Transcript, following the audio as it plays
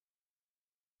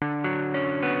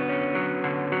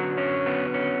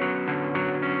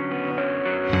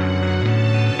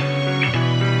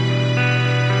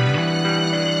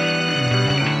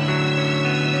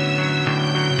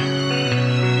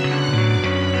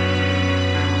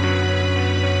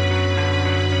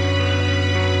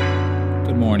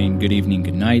morning, good evening,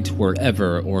 good night,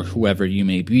 wherever or whoever you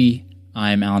may be.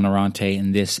 I'm Alan Arante,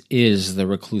 and this is the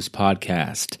Recluse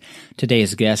Podcast.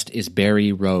 Today's guest is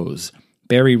Barrie Rose.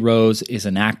 Barrie Rose is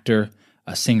an actor,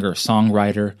 a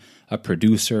singer-songwriter, a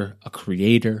producer, a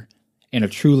creator, and a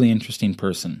truly interesting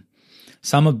person.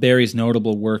 Some of Barrie's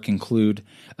notable work include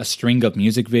a string of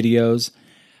music videos,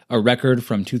 a record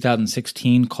from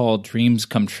 2016 called Dreams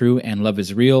Come True and Love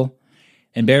is Real,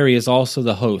 and Barrie is also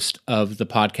the host of the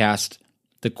podcast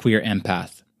The Queer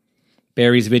Empath.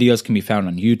 Barrie's videos can be found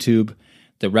on YouTube.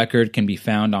 The record can be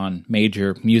found on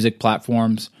major music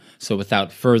platforms. So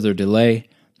without further delay,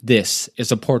 this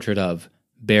is a portrait of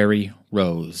Barrie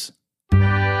Rose.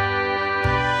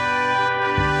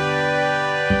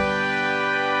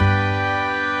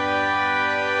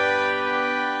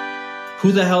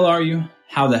 Who the hell are you?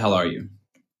 How the hell are you?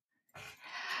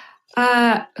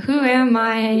 Who am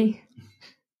I?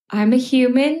 I'm a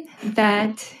human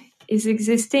that is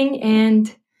existing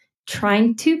and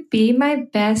trying to be my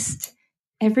best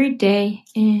every day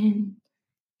and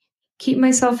keep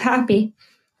myself happy.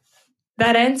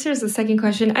 That answers the second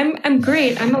question. I'm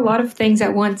great. I'm a lot of things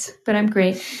at once, but I'm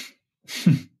great.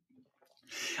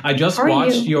 I just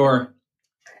watched your...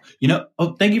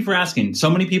 thank you for asking. So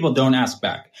many people don't ask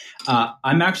back.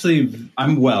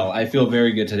 I'm well. I feel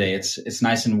very good today. It's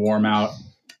nice and warm out.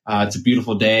 It's a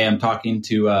beautiful day. I'm talking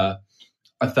to a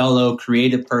fellow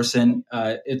creative person.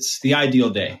 It's the ideal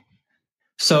day.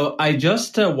 So I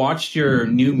just watched your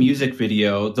new music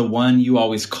video, the one you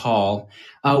always call.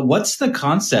 What's the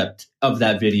concept of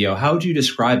that video? How would you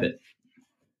describe it?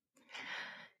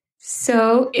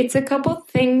 So it's a couple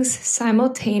things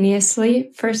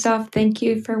simultaneously. First off, thank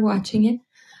you for watching it.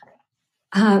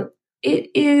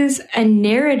 It is a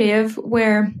narrative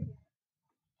where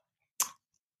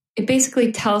it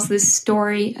basically tells this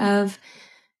story of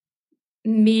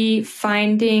me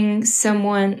finding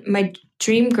someone, my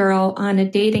dream girl, on a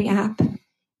dating app.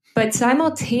 But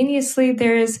simultaneously,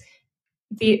 there's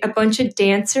a bunch of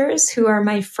dancers who are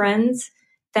my friends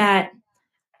that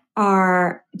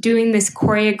are doing this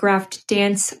choreographed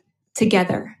dance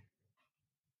together.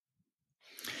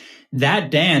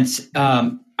 That dance,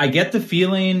 I get the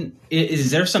feeling, is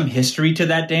there some history to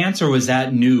that dance, or was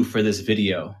that new for this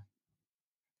video?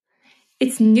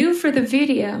 It's new for the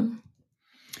video.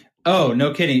 Oh,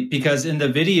 no kidding. Because in the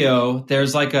video,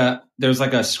 there's like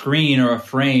a screen or a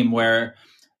frame where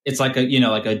it's like a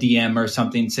DM or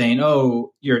something saying,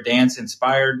 "Oh, your dance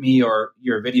inspired me," or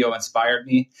 "Your video inspired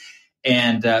me."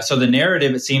 And so the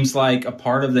narrative, it seems like a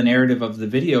part of the narrative of the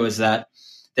video is that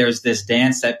there's this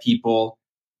dance that people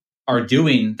are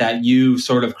doing that you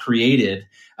sort of created.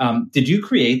 Did you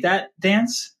create that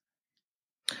dance?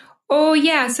 Oh,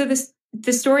 yeah. So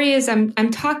the story is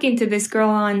I'm talking to this girl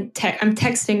I'm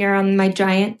texting her on my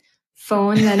giant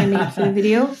phone that I made for the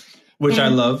video. Which I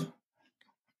love.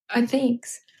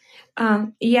 Thanks.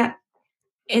 Yeah.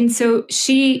 And so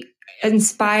she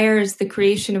inspires the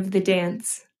creation of the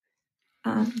dance.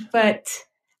 But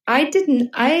I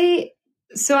didn't.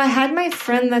 So I had my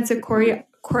friend that's a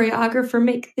choreographer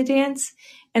make the dance,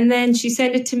 and then she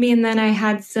sent it to me, and then I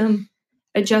had some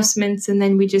adjustments, and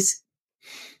then we just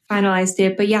finalized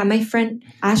it. But yeah, my friend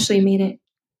Ashley made it.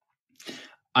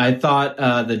 I thought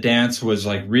the dance was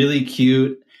like really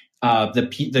cute.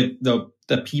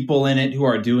 The people in it who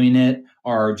are doing it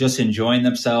are just enjoying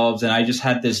themselves, and I just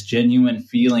had this genuine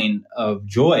feeling of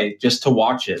joy just to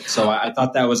watch it. So I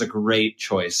thought that was a great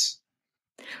choice.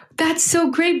 That's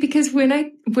so great, because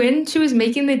when she was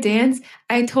making the dance,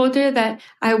 I told her that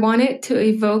I wanted to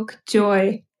evoke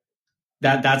joy.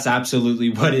 That's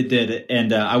absolutely what it did.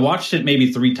 And I watched it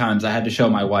maybe 3 times. I had to show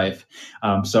my wife.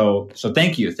 So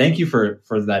thank you. Thank you for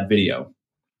that video.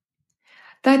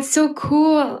 That's so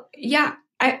cool. Yeah.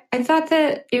 I thought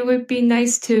that it would be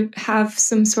nice to have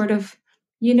some sort of,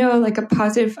 like a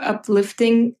positive,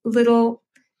 uplifting little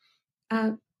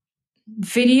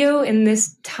video in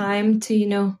this time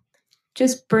to,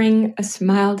 just bring a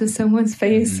smile to someone's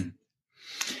face. Mm-hmm.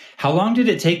 How long did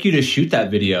it take you to shoot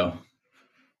that video?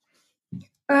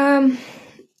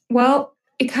 Well,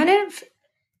 it kind of,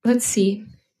 let's see,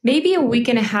 maybe a week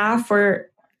and a half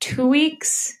or 2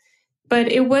 weeks,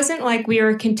 but it wasn't like we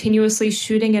were continuously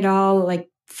shooting it all like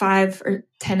 5 or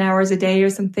 10 hours a day or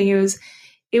something.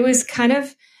 It was kind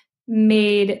of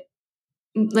made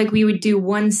like we would do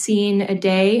one scene a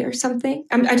day or something.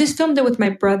 I just filmed it with my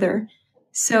brother.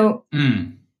 So,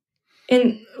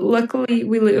 and luckily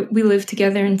we live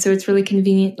together, and so it's really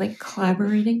convenient, like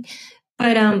collaborating.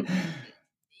 But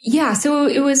yeah, so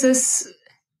it was this,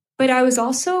 but I was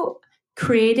also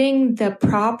creating the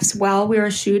props while we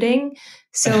were shooting.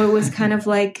 So it was kind of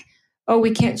like oh,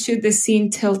 we can't shoot this scene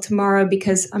till tomorrow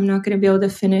because I'm not going to be able to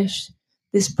finish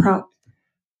this prop.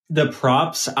 The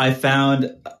props I found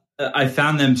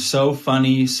them so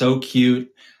funny, so cute.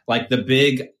 Like the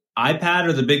big iPad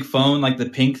or the big phone, like the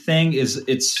pink thing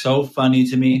it's so funny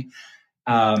to me.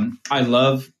 I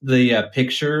love the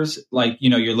pictures. Like,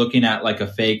 you're looking at like a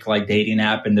fake like dating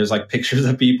app and there's like pictures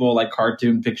of people, like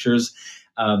cartoon pictures.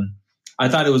 I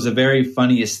thought it was a very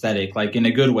funny aesthetic, like in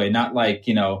a good way, not like,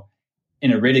 in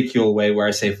a ridicule way where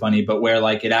I say funny, but where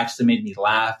like it actually made me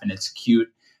laugh and it's cute.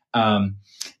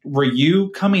 Were you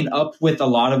coming up with a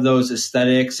lot of those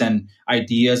aesthetics and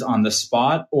ideas on the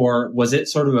spot, or was it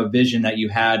sort of a vision that you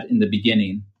had in the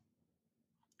beginning?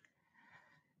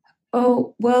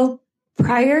 Oh, well,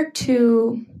 prior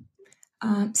to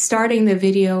starting the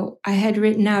video, I had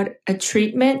written out a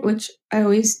treatment, which I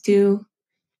always do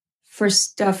for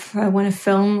stuff I want to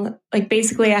film. Like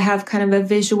basically I have kind of a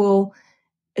visual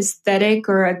aesthetic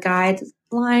or a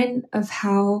guideline of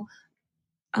how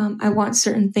I want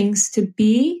certain things to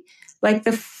be. Like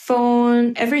the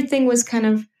phone, everything was kind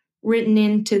of written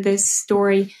into this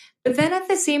story. But then at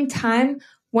the same time,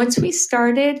 once we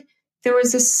started, there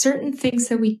was a certain things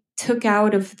that we took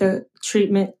out of the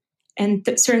treatment and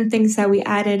certain things that we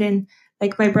added in.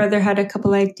 Like my brother had a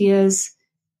couple ideas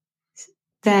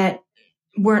that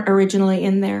weren't originally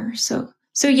in there. So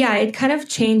yeah, it kind of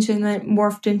changed and then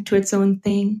morphed into its own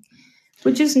thing,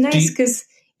 which is nice because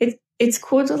it's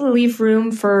cool to leave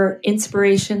room for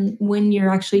inspiration when you're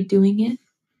actually doing it.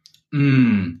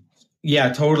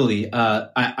 Yeah, totally.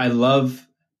 I love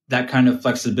that kind of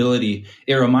flexibility.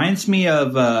 It reminds me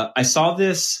of, I saw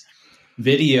this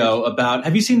video about,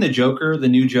 have you seen the Joker, the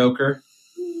new Joker?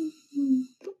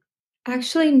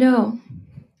 Actually, no.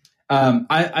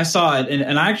 I saw it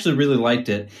and I actually really liked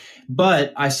it.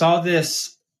 But I saw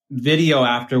this video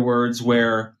afterwards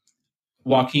where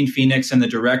Joaquin Phoenix and the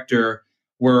director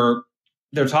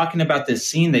they're talking about this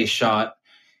scene they shot,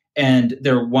 and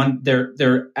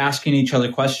they're asking each other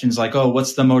questions like, oh,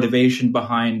 what's the motivation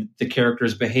behind the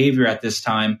character's behavior at this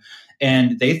time?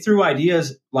 And they threw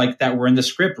ideas like that were in the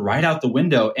script right out the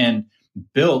window and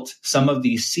built some of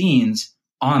these scenes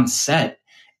on set,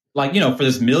 like, for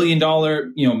this millions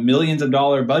of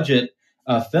dollar budget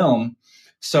film.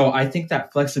 So I think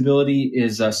that flexibility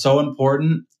is so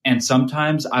important. And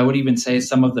sometimes I would even say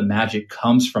some of the magic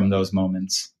comes from those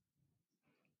moments.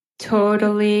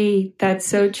 Totally. That's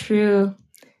so true.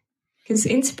 Because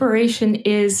inspiration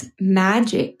is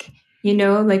magic,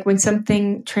 like when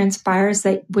something transpires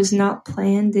that was not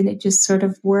planned and it just sort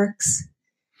of works.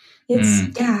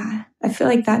 Yeah, I feel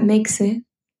like that makes it.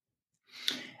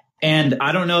 And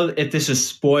I don't know if this is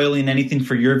spoiling anything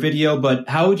for your video, but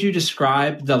how would you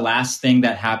describe the last thing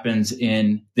that happens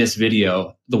in this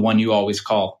video, the one you always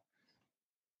call?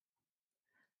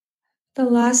 The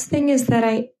last thing is that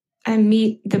I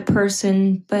meet the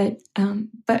person, but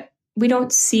we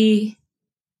don't see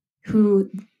who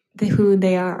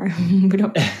they are. We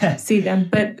don't see them,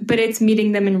 but it's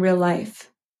meeting them in real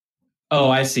life. Oh,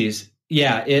 I see.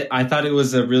 Yeah, I thought it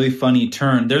was a really funny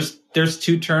turn. There's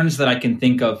two turns that I can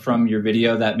think of from your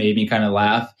video that made me kind of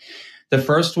laugh. The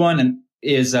first one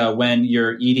is when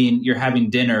you're having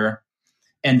dinner,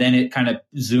 and then it kind of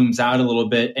zooms out a little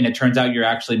bit, and it turns out you're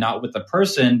actually not with the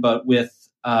person, but with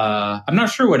I'm not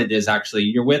sure what it is actually.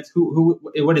 You're with who?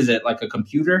 What is it? Like a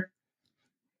computer?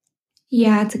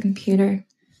 Yeah, it's a computer.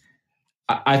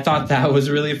 I thought that was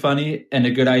really funny and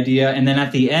a good idea. And then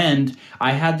at the end,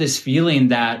 I had this feeling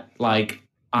that like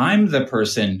I'm the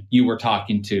person you were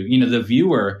talking to, the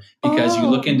viewer, because you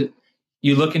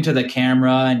look into the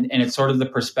camera and it's sort of the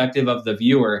perspective of the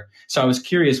viewer. So I was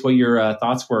curious what your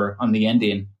thoughts were on the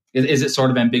ending. Is it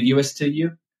sort of ambiguous to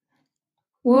you?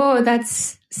 Whoa,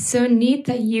 that's so neat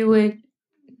that you would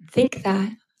think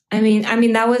that. I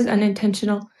mean that was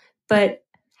unintentional, but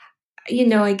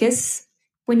I guess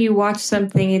when you watch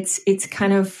something, it's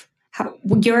kind of how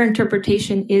your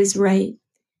interpretation is right.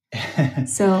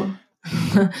 So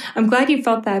I'm glad you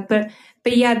felt that, but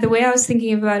yeah, the way I was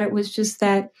thinking about it was just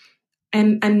that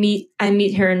I meet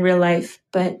her in real life,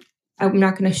 but I'm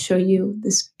not going to show you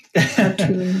this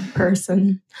cartoon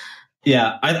person.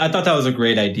 Yeah, I thought that was a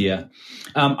great idea.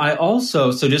 I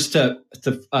also, so just to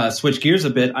switch gears a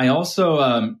bit, I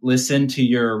also listened to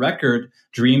your record,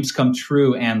 Dreams Come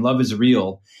True and Love is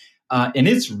Real. And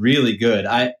it's really good.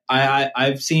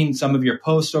 I've seen some of your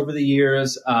posts over the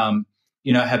years,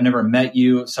 have never met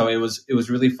you. So it was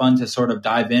really fun to sort of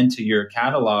dive into your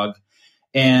catalog.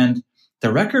 And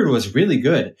the record was really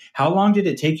good. How long did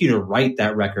it take you to write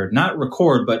that record? Not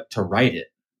record, but to write it?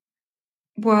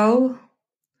 Well,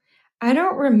 I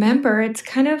don't remember. It's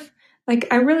kind of like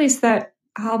I released that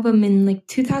album in like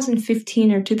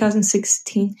 2015 or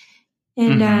 2016.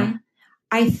 And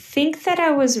I think that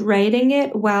I was writing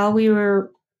it while we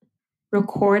were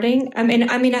recording. I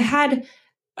had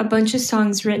a bunch of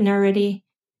songs written already.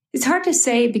 It's hard to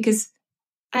say because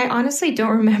I honestly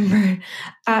don't remember.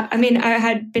 I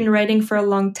had been writing for a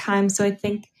long time, so I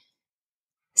think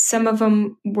some of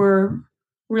them were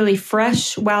really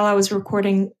fresh while I was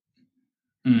recording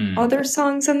other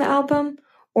songs on the album,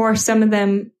 or some of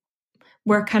them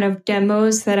were kind of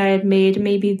demos that I had made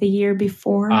maybe the year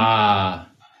before.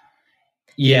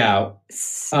 Yeah.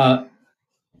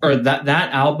 Or that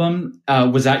album,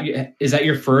 is that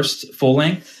your first full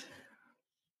length?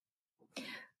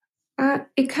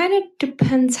 It kind of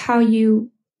depends how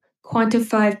you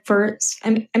quantify first.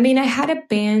 I had a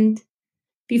band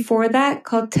before that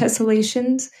called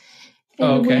Tessellations,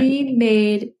 and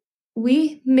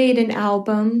we made an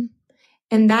album,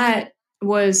 and that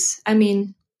was,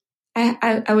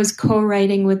 I was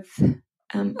co-writing with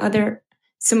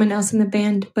someone else in the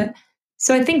band, but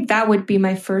so I think that would be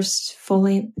my first full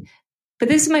length. But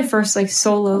this is my first like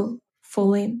solo full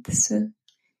length, so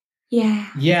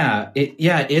yeah.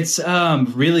 It's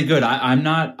really good.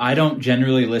 I don't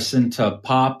generally listen to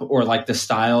pop or like the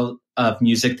style of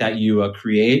music that you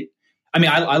create.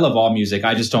 I love all music.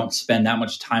 I just don't spend that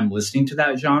much time listening to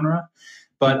that genre.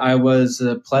 But I was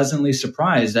pleasantly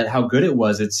surprised at how good it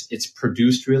was. It's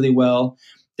produced really well.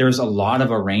 There's a lot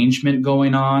of arrangement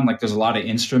going on. Like there's a lot of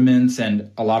instruments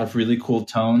and a lot of really cool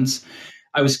tones.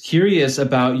 I was curious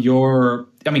about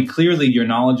clearly you're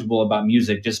knowledgeable about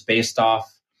music just based off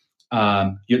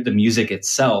the music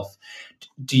itself.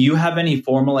 Do you have any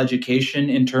formal education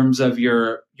in terms of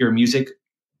your music?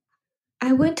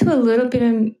 I went to a little bit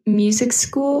of music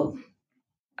school,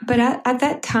 but at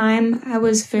that time I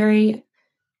was very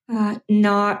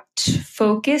not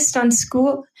focused on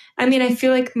school. I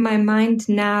feel like my mind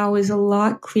now is a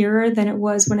lot clearer than it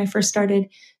was when I first started.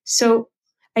 So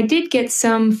I did get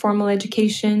some formal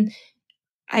education.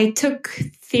 I took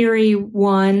Theory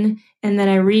 1 and then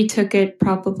I retook it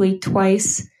probably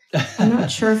twice. I'm not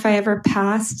sure if I ever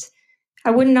passed. I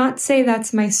would not say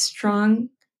that's my strong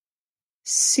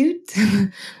suit,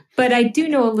 but I do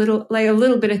know a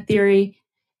little bit of theory.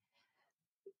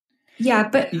 Yeah,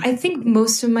 but I think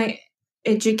most of my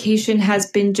education has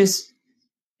been just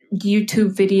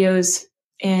YouTube videos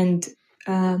and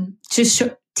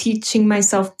teaching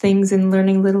myself things and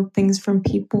learning little things from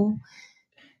people.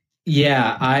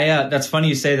 Yeah, that's funny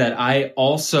you say that. I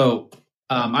also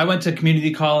I went to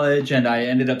community college and I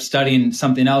ended up studying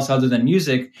something else other than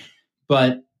music,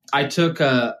 but I took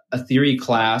a theory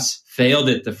class, failed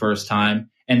it the first time,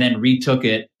 and then retook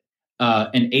it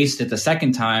and aced it the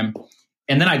second time.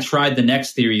 And then I tried the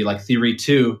next theory, like Theory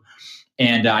 2,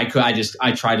 and I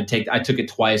took it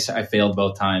twice. I failed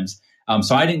both times.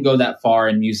 So I didn't go that far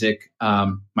in music,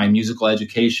 my musical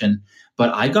education,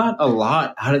 but I got a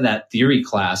lot out of that theory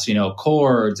class,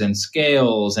 chords and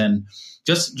scales and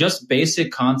just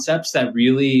basic concepts that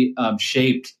really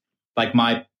shaped like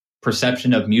my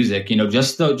perception of music.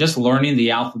 Just learning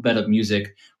the alphabet of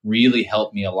music really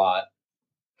helped me a lot.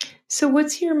 So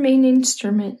what's your main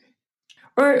instrument?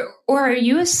 Or are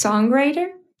you a songwriter?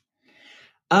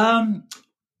 On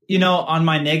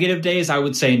my negative days, I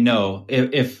would say no.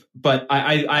 But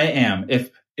I am.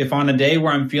 If on a day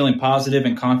where I'm feeling positive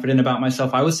and confident about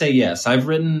myself, I would say yes. I've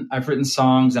written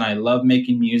songs and I love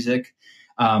making music.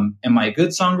 Am I a good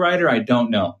songwriter? I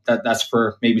don't know. That's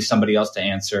for maybe somebody else to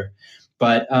answer.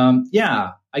 But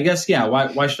yeah, I guess yeah.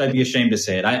 Why should I be ashamed to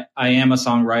say it? I am a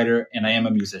songwriter and I am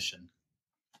a musician.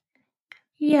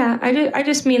 Yeah, I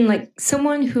just mean like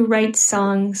someone who writes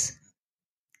songs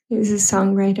is a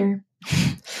songwriter.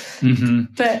 Mm-hmm.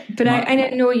 But I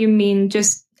didn't know what you mean.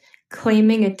 Just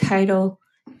claiming a title,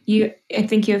 I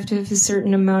think you have to have a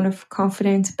certain amount of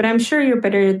confidence. But I'm sure you're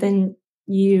better than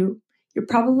you. You're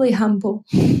probably humble.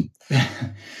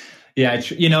 Yeah,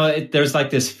 there's like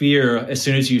this fear as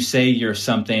soon as you say you're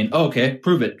something. Oh, okay,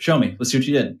 prove it, show me, let's see what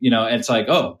you did. And it's like,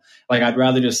 oh, like I'd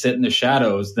rather just sit in the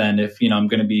shadows than if I'm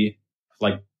going to be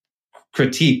like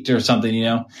critiqued or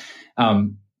something.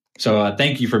 So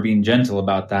thank you for being gentle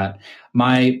about that.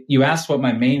 You asked what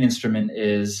my main instrument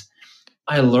is.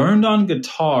 I learned on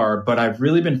guitar, but I've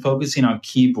really been focusing on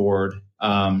keyboard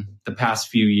the past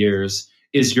few years.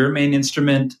 Is your main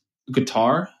instrument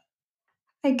guitar?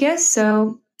 I guess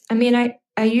so.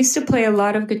 I used to play a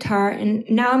lot of guitar, and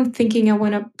now I'm thinking I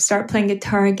want to start playing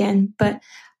guitar again. But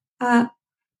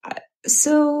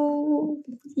so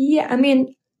yeah,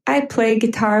 I play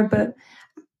guitar, but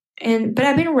I've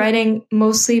been writing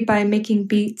mostly by making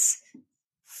beats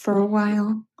for a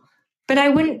while. But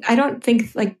I don't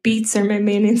think like beats are my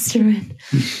main instrument.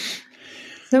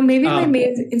 So maybe my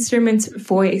main instrument's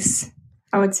voice,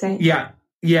 I would say. Yeah.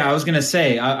 Yeah, I was gonna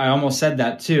say. I almost said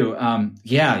that too.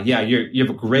 Yeah. You have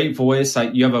a great voice.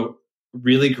 You have a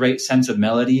really great sense of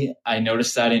melody. I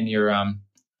noticed that in your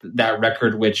that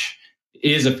record, which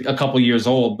is a couple years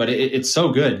old, but it's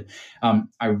so good.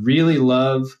 I really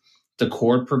love the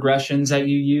chord progressions that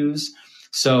you use.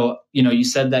 So you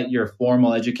said that your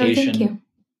formal education. Oh, thank you.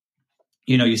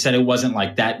 You said it wasn't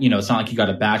like that. It's not like you got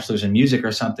a bachelor's in music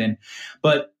or something,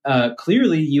 but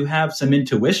clearly you have some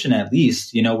intuition, at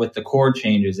least, with the chord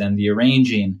changes and the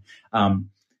arranging.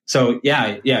 So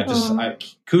yeah, just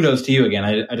kudos to you again.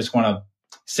 I just want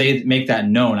to make that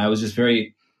known. I was just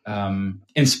very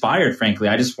inspired, frankly.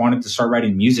 I just wanted to start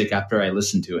writing music after I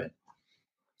listened to it.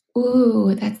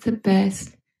 Ooh, that's the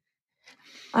best.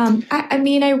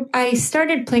 I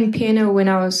started playing piano when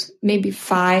I was maybe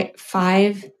five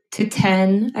to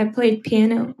 10. I played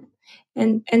piano,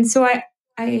 and so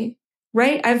I've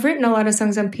written a lot of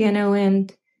songs on piano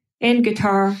and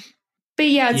guitar. But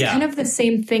yeah, it's kind of the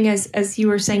same thing as you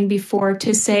were saying before,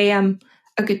 to say I'm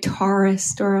a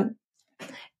guitarist, or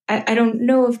I don't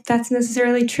know if that's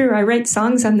necessarily true. I write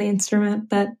songs on the instrument,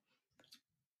 but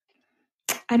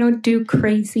I don't do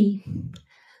crazy.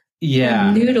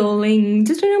 Yeah. Noodling.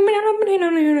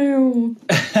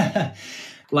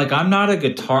 Like, I'm not a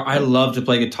guitar. I love to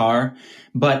play guitar,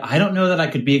 but I don't know that I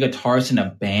could be a guitarist in a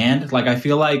band. Like, I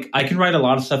feel like I can write a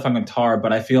lot of stuff on guitar,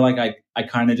 but I feel like I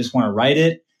kind of just want to write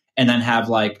it and then have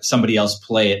like somebody else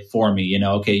play it for me.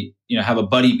 Okay, have a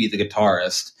buddy be the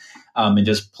guitarist, and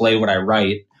just play what I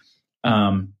write.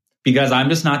 Because I'm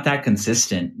just not that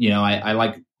consistent. I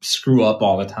like screw up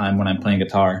all the time when I'm playing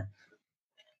guitar.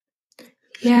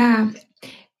 Yeah.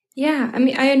 Yeah. I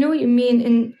mean, I know what you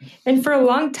mean. And for a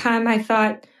long time, I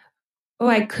thought, oh,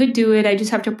 I could do it. I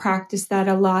just have to practice that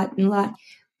a lot.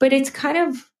 But it's kind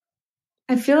of,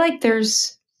 I feel like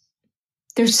there's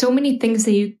so many things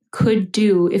that you could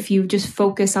do if you just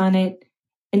focus on it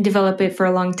and develop it for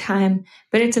a long time.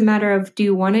 But it's a matter of, do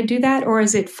you want to do that? Or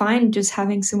is it fine just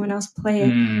having someone else play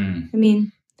it? I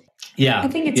mean, yeah, I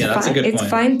think it's that's fine. a good point. It's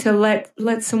fine to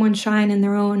let someone shine in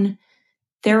their own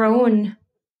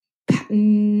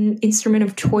instrument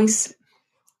of choice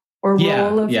or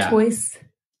role of choice.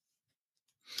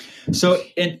 So,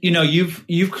 and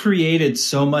you've created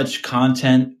so much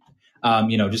content,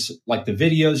 just like the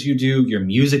videos you do, your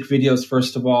music videos,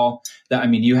 first of all,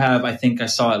 that, you have, I think I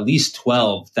saw at least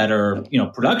 12 that are,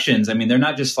 productions. They're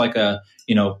not just like an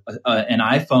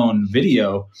iPhone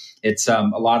video. It's a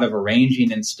lot of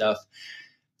arranging and stuff.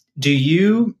 Do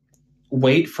you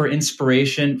wait for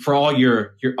inspiration for all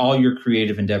your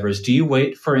creative endeavors? Do you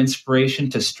wait for inspiration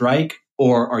to strike,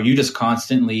 or are you just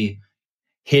constantly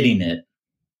hitting it?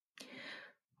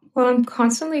 Well, I'm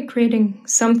constantly creating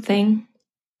something.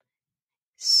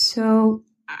 So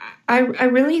I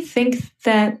really think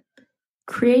that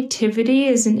creativity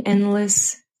is an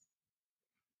endless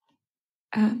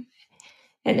thing.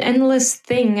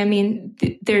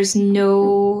 There's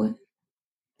no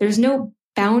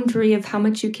boundary of how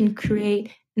much you can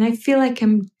create. And I feel like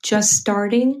I'm just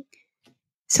starting.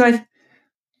 So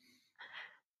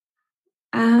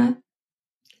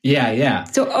Yeah.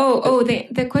 So,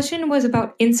 the question was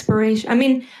about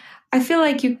inspiration. I feel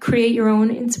like you create your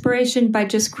own inspiration by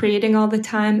just creating all the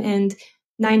time, and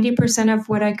 90% of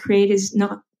what I create is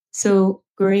not so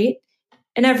great.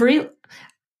 And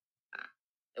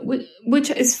which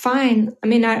is fine.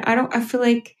 I feel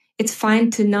like it's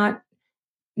fine to not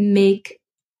make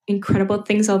incredible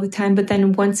things all the time, but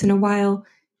then once in a while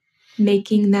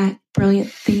making that brilliant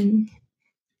thing.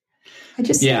 I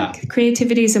just think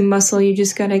creativity is a muscle. You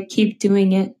just got to keep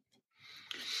doing it.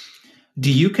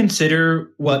 Do you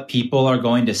consider what people are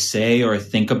going to say or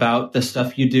think about the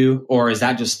stuff you do, or is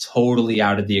that just totally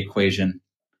out of the equation?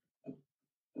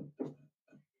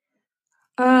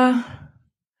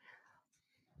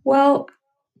 Well,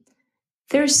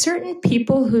 there's certain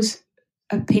people whose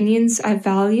opinions I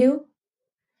value,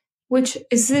 which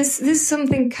is this is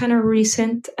something kind of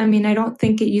recent. I don't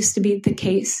think it used to be the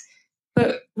case,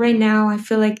 but right now I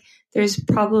feel like there's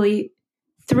probably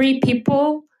 3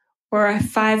 people or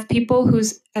 5 people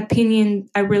whose opinion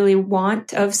I really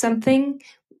want of something,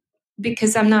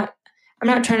 because I'm not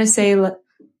trying to say,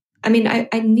 I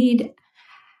need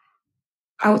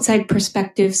outside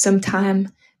perspective sometime,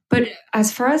 but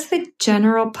as far as the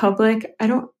general public, I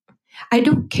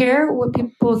don't care what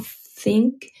people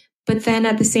think. But then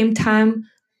at the same time,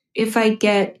 if I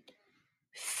get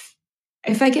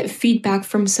feedback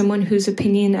from someone whose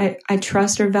opinion I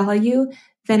trust or value,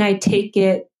 then I take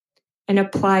it and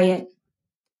apply it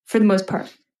for the most part.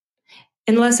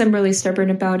 unless I'm really stubborn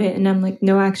about it and I'm like,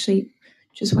 no, actually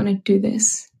just want to do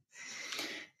this.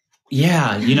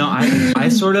 Yeah, I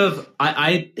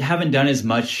haven't done as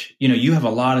much. You have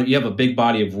a big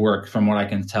body of work from what I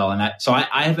can tell, and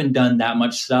I haven't done that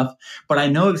much stuff. But I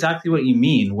know exactly what you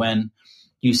mean when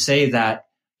you say that.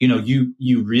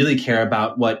 You really care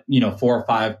about what 4 or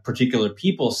 5 particular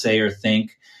people say or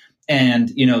think, and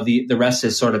the rest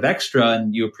is sort of extra,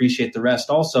 and you appreciate the rest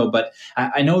also. But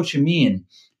I know what you mean.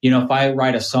 If I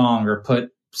write a song or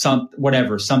put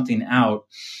something out,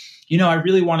 I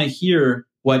really want to hear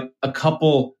what a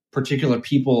couple particular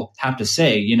people have to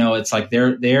say. It's like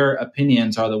their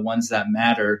opinions are the ones that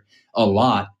matter a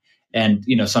lot. And,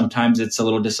 sometimes it's a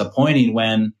little disappointing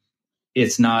when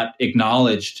it's not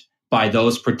acknowledged by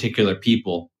those particular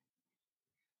people.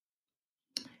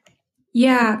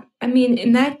 Yeah. I mean,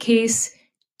 in that case,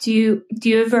 do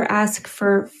you ever ask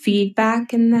for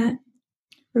feedback in that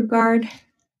regard?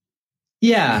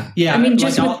 Yeah. I mean,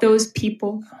 just with those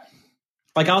people.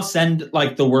 Like I'll send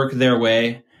like the work their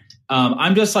way.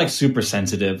 I'm just like super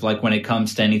sensitive, like when it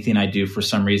comes to anything I do for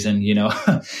some reason,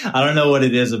 I don't know what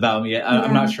it is about me.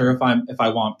 I'm not sure if I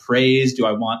want praise. Do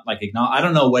I want like, I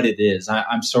don't know what it is.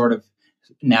 I'm sort of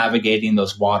navigating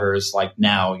those waters like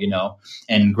now,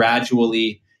 and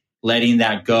gradually letting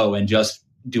that go and just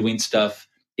doing stuff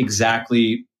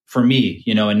exactly for me,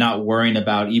 and not worrying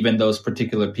about even those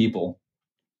particular people.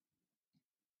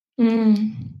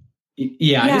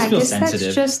 Yeah, I just feel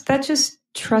sensitive. That's just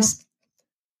trust.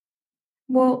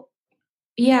 Well,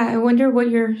 yeah, I wonder what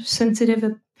you're sensitive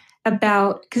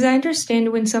about, because I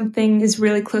understand when something is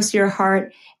really close to your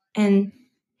heart, and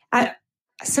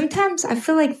sometimes I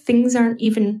feel like things aren't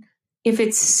even, if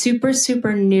it's super,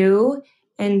 super new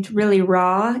and really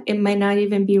raw, it might not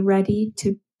even be ready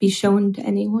to be shown to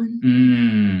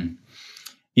anyone.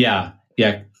 Yeah,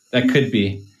 that could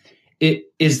be.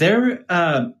 Is there,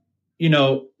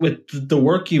 with the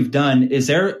work you've done, is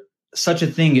there such a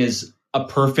thing as a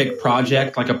perfect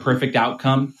project, like a perfect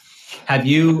outcome? Have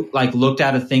you like looked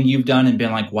at a thing you've done and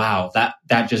been like, wow,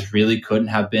 that just really couldn't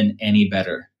have been any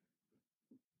better?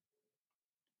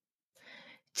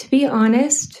 To be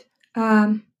honest,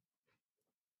 I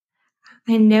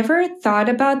never thought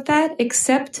about that,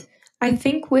 except I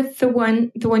think with the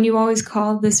one you always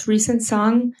call this recent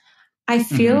song, I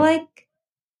feel like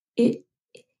it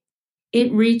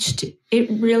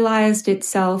realized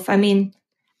itself. I mean,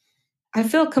 I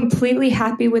feel completely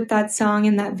happy with that song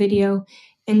and that video.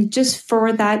 And just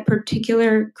for that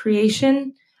particular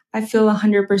creation, I feel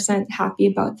 100% happy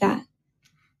about that.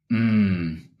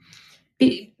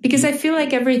 Because I feel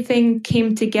like everything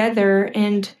came together,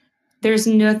 and there's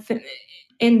nothing,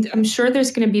 and I'm sure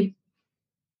there's going to be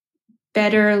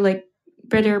better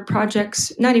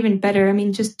projects, not even better. I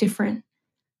mean, just different.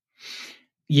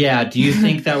 Yeah. Do you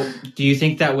think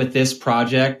that with this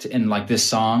project and like this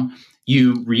song,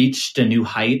 you reached a new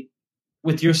height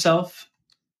with yourself?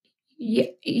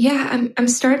 Yeah. I'm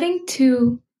starting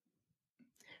to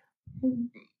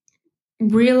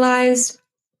realize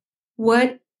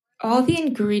what all the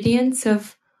ingredients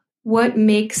of what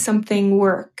makes something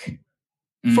work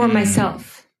for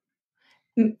myself.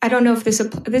 I don't know if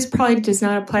this probably does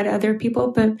not apply to other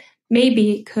people, but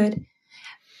maybe it could.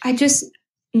 I just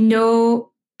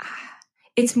know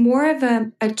it's more of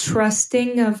a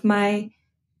trusting of my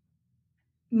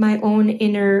own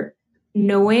inner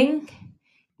knowing,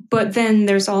 but then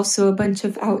there's also a bunch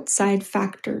of outside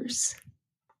factors.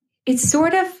 It's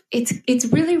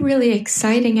really, really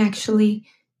exciting actually,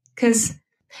 because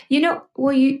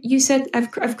you said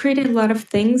I've created a lot of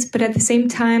things, but at the same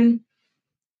time,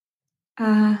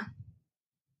 I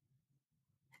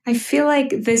feel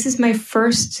like this is my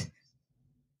first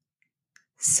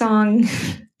song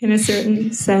in a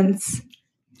certain sense.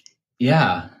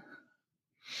 Yeah.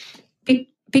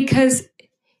 Because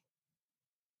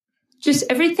just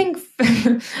everything.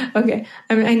 Okay,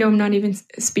 I know I'm not even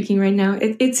speaking right now.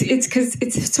 It's because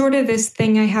it's sort of this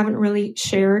thing I haven't really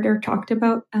shared or talked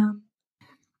about.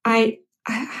 I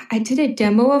did a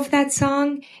demo of that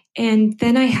song, and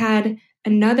then I had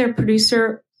another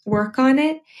producer work on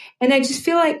it, and I just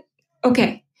feel like,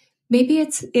 okay, maybe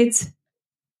it's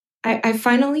I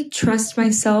finally trust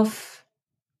myself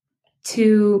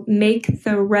to make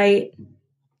the right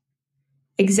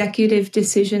executive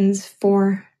decisions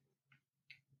for,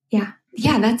 yeah,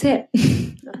 that's it.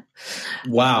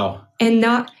 Wow. And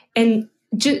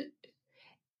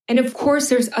of course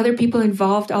there's other people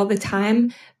involved all the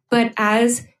time, but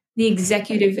as the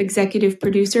executive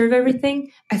producer of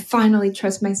everything, I finally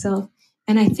trust myself,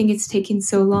 and I think it's taken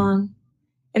so long.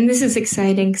 And this is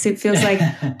exciting because it feels like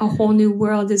a whole new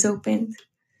world is opened.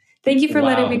 Thank you for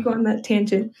letting me go on that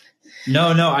tangent.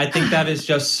 No, I think that is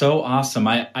just so awesome.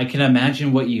 I can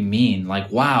imagine what you mean.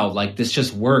 Like, wow, like this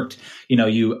just worked.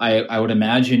 I would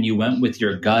imagine you went with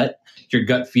your gut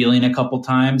feeling a couple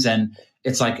times, and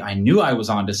it's like I knew I was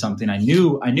onto something. I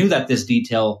knew that this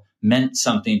detail meant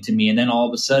something to me, and then all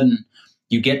of a sudden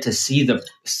you get to see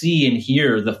and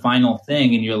hear the final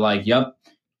thing, and you're like, "Yep,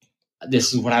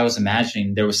 this is what I was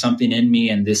imagining. There was something in me,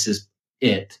 and this is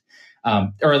it."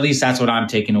 Or at least that's what I'm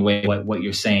taking away what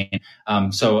you're saying.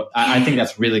 So I think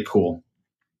that's really cool.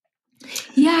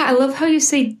 Yeah, I love how you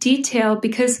say detail,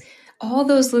 because all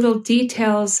those little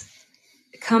details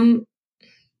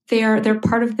they're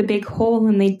part of the big whole,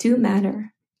 and they do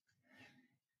matter.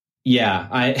 Yeah,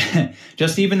 I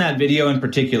just even that video in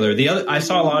particular. I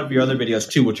saw a lot of your other videos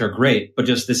too, which are great, but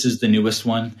just this is the newest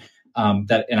one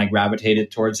and I gravitated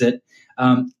towards it.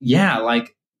 Yeah,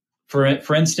 like for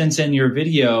instance, in your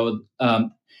video,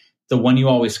 the one you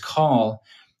always call,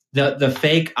 the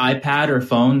fake iPad or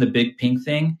phone, the big pink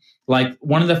thing, like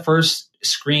one of the first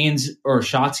screens or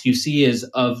shots you see is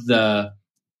of the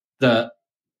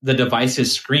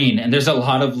device's screen, and there's a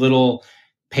lot of little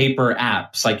paper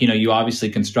apps. Like, you obviously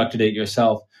constructed it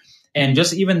yourself, and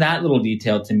just even that little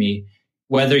detail to me,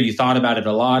 whether you thought about it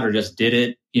a lot or just did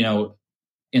it,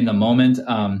 in the moment,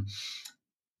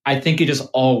 I think it just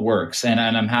all works, and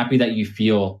I'm happy that you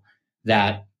feel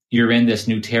that you're in this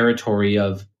new territory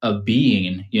of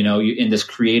being, in this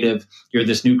creative, you're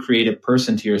this new creative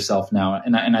person to yourself now.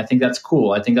 And I think that's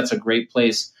cool. I think that's a great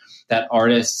place that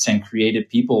artists and creative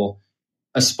people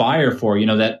aspire for,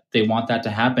 that they want that to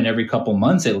happen every couple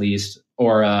months at least,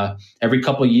 or every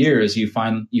couple years. You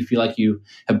feel like you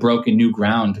have broken new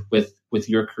ground with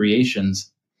your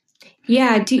creations.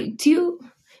 Yeah. Do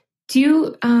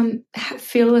you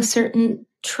feel a certain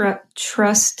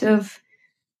trust of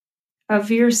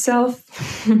yourself?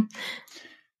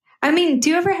 I mean, do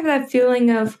you ever have that feeling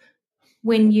of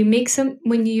when you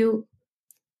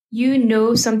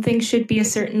know something should be a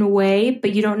certain way,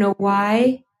 but you don't know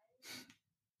why?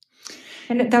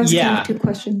 And that was kind of two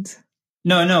questions.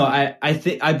 No,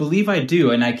 I believe I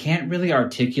do, and I can't really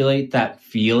articulate that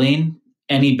feeling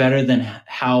any better than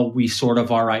how we sort of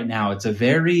are right now. It's a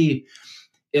very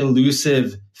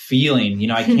elusive feeling.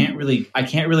 I can't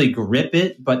really grip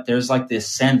it, but there's like this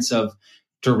sense of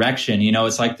direction.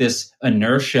 It's like this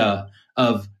inertia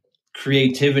of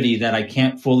creativity that I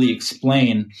can't fully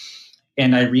explain.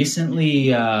 And I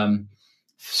recently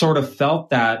sort of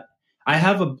felt that. I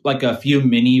have a few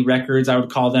mini records, I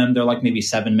would call them. They're like maybe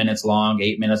 7 minutes long,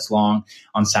 8 minutes long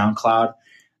on SoundCloud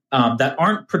that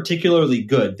aren't particularly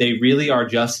good. They really are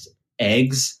just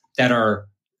eggs that are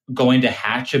going to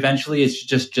hatch eventually. It's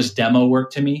just demo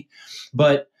work to me.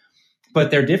 But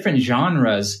they're different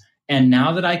genres. And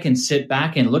now that I can sit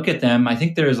back and look at them, I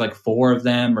think there's like 4 of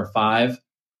them or 5.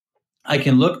 I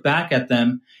can look back at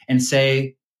them and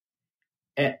say,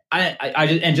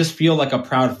 I just feel like a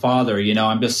proud father.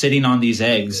 I'm just sitting on these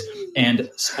eggs, and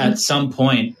at some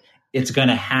point it's going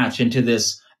to hatch into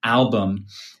this album.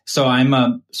 So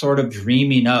I'm sort of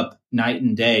dreaming up night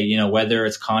and day, whether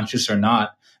it's conscious or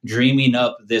not, dreaming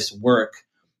up this work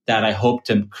that I hope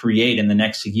to create in the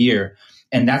next year.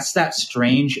 And that's that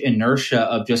strange inertia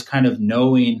of just kind of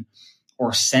knowing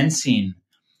or sensing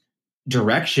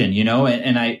direction,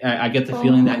 and I get the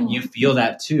feeling that you feel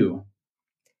that too.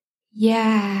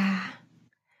 Yeah.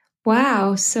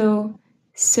 Wow. So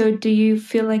do you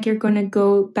feel like you're going to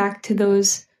go back to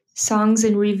those songs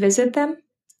and revisit them?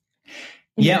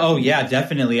 Yeah. Oh, yeah,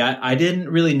 definitely. I didn't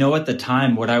really know at the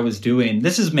time what I was doing.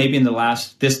 This is maybe in the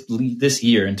last, this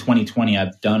year in 2020,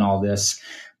 I've done all this,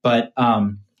 but,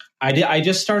 I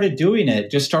just started doing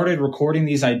it, just started recording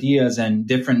these ideas and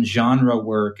different genre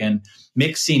work and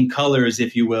mixing colors,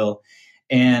 if you will.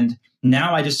 And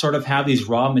now I just sort of have these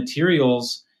raw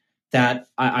materials that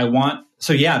I want.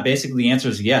 So yeah, basically the answer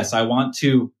is yes. I want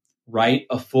to write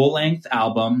a full length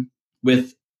album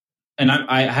with, and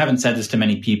I haven't said this to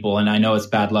many people, and I know it's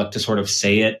bad luck to sort of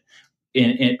say it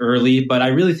in early, but I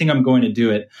really think I'm going to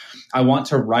do it. I want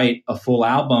to write a full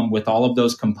album with all of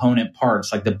those component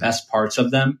parts, like the best parts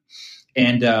of them,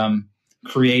 and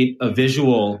create a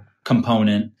visual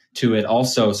component to it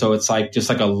also. So it's like just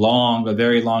like a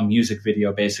very long music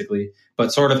video, basically,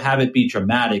 but sort of have it be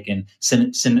dramatic and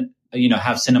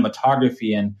have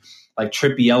cinematography and like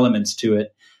trippy elements to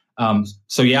it.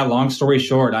 So yeah, long story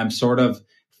short, I'm sort of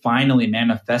finally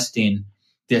manifesting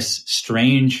this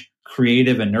strange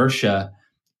creative inertia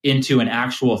into an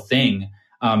actual thing.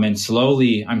 And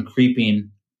slowly I'm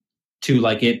creeping to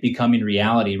like it becoming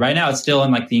reality. Right now it's still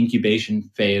in like the incubation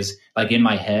phase, like in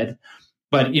my head,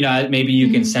 but maybe you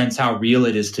can sense how real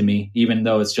it is to me, even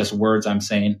though it's just words I'm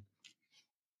saying.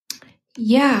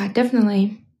 Yeah,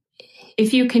 definitely.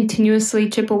 If you continuously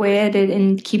chip away at it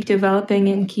and keep developing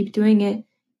and keep doing it,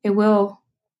 it will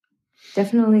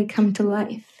definitely come to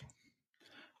life.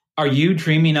 Are you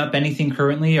dreaming up anything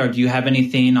currently, or do you have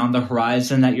anything on the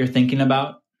horizon that you're thinking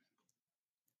about?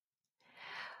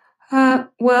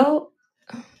 Well,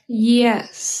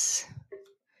 yes.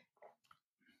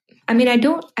 I mean,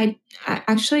 I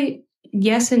actually,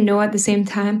 yes and no at the same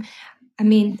time. I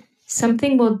mean,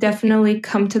 something will definitely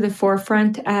come to the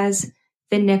forefront as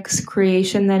the next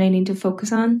creation that I need to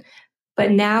focus on.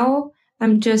 But now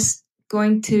I'm just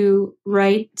going to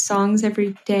write songs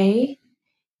every day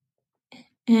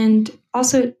and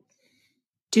also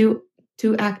do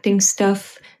acting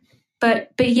stuff.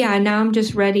 But yeah, now I'm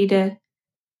just ready to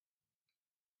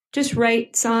just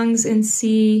write songs and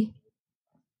see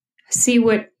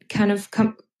what kind of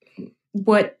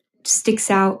what sticks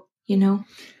out, you know.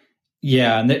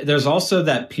 Yeah, and there's also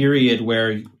that period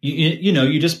where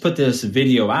you just put this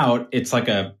video out. It's like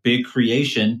a big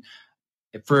creation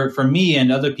for me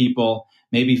and other people,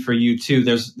 maybe for you too.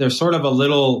 There's sort of a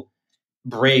little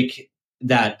break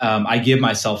that I give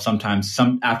myself sometimes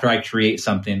after I create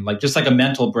something, like just like a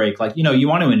mental break. Like, you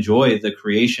want to enjoy the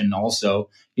creation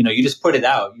also. You just put it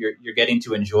out. You're getting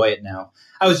to enjoy it now.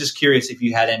 I was just curious if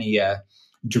you had any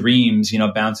dreams,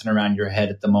 bouncing around your head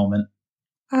at the moment.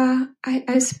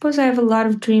 I suppose I have a lot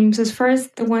of dreams. As far as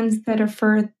the ones that are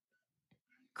for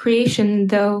creation,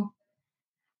 though,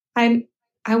 I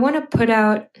want to put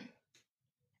out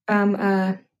um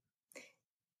uh,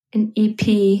 an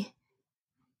EP.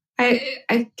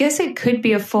 I guess it could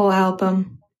be a full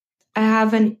album. I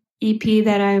have an EP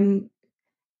that I'm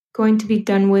going to be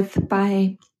done with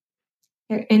by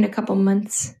in a couple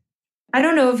months. I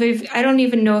don't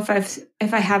even know if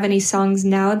I have any songs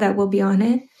now that will be on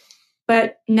it.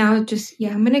 But now just yeah,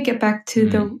 I'm gonna get back to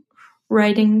the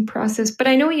writing process. But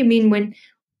I know what you mean when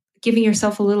giving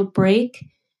yourself a little break.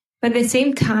 But at the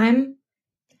same time,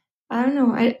 I don't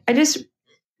know. I just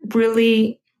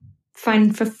really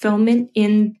find fulfillment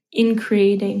in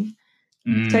creating.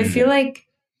 So I feel like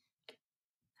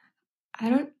I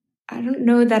don't I don't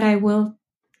know that I will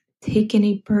take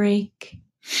any break.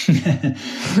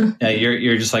 Yeah,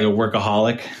 you're just like a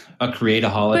workaholic, a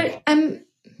createaholic.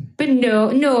 But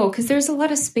no, because there's a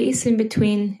lot of space in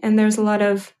between, and there's a lot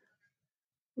of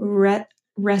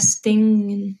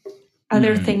resting and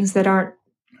other things that aren't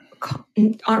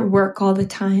work all the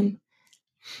time.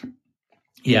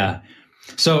 Yeah.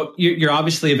 So you're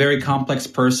obviously a very complex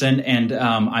person, and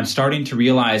I'm starting to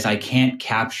realize I can't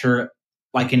capture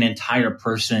like an entire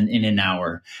person in an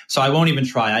hour. So I won't even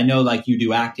try. I know like you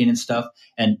do acting and stuff,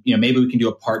 and maybe we can do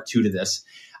a part 2 to this.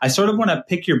 I sort of want to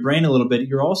pick your brain a little bit.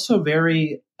 You're also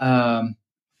very, I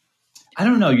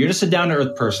don't know, you're just a down to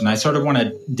earth person. I sort of want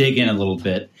to dig in a little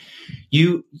bit.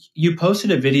 You posted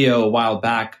a video a while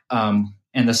back, and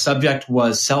the subject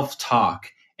was self talk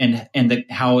and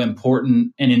how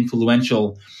important and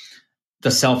influential the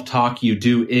self talk you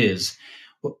do is.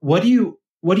 What do you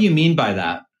mean by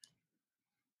that?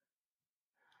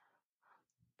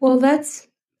 Well, that's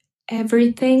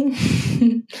everything.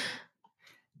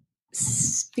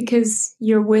 Because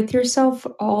you're with yourself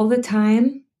all the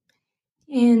time,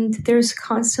 and there's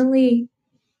constantly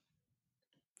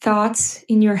thoughts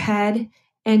in your head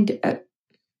and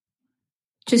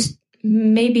just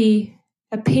maybe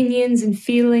opinions and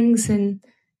feelings and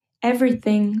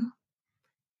everything.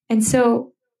 And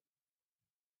so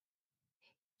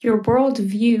your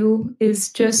worldview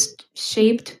is just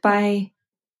shaped by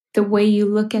the way you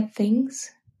look at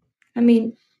things. I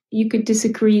mean, you could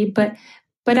disagree, but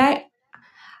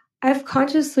I've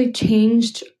consciously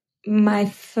changed my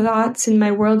thoughts and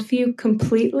my worldview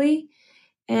completely,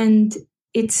 and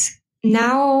it's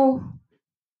now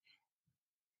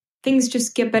things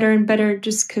just get better and better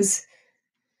just because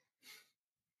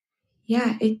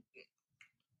yeah,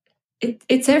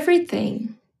 it's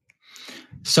everything.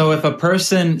 So if a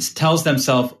person tells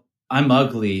themselves, I'm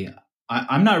ugly,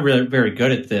 I'm not really very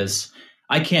good at this,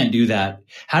 I can't do that.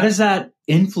 How does that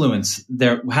influence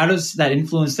their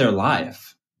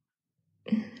life?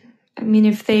 I mean,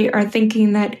 if they are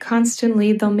thinking that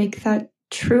constantly, they'll make that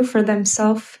true for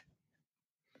themselves.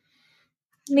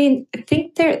 I mean, I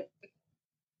think there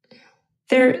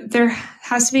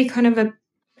has to be kind of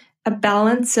a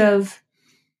balance of,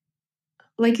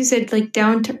 like you said, like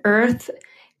down to earth,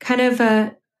 kind of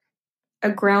a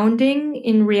grounding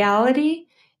in reality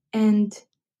and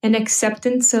an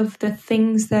acceptance of the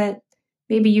things that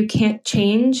maybe you can't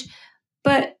change.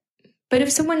 But if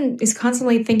someone is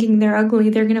constantly thinking they're ugly,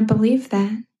 they're going to believe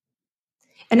that.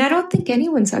 And I don't think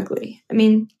anyone's ugly. I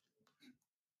mean,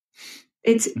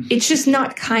 it's just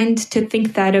not kind to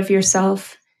think that of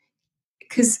yourself,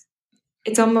 because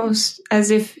it's almost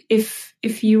as if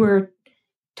you were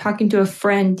talking to a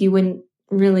friend, you wouldn't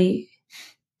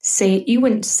say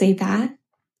that.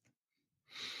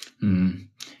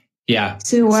 Yeah.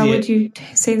 So why would you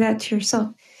say that to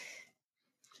yourself?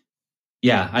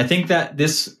 Yeah, I think that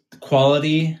this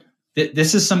quality,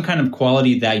 this is some kind of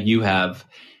quality that you have,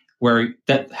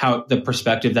 how the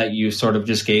perspective that you sort of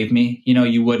just gave me,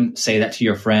 you wouldn't say that to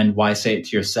your friend. Why say it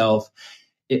to yourself?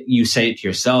 You say it to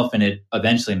yourself and it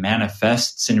eventually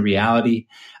manifests in reality.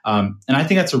 And I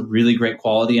think that's a really great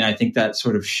quality. And I think that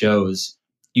sort of shows,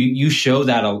 you show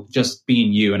that just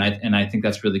being you. And I think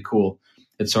that's really cool.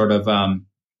 It's sort of,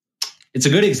 it's a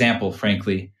good example,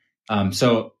 frankly.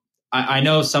 So I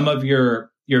know some of your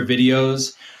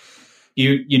videos,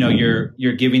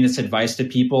 you're giving this advice to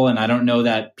people, and I don't know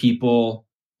that people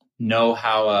know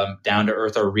how down to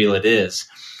earth or real it is.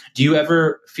 Do you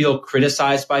ever feel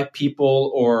criticized by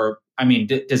people, or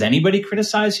does anybody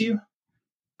criticize you?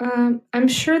 I'm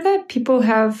sure that people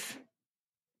have.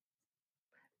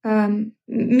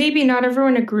 Maybe not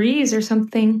everyone agrees or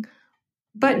something,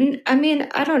 but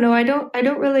I don't know. I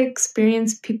don't really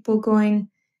experience people going,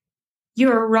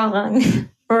 "You're wrong,"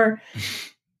 or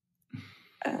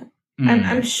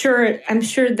I'm sure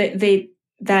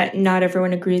that not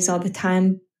everyone agrees all the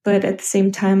time, but at the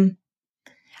same time,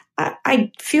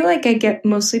 I feel like I get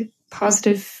mostly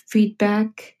positive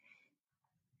feedback.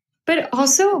 But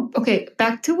also, okay,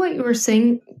 back to what you were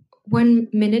saying 1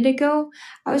 minute ago,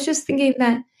 I was just thinking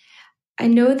that I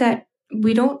know that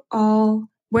we're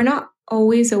not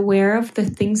always aware of the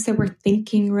things that we're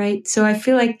thinking, right? So I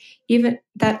feel like even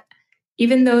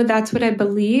though that's what I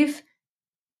believe,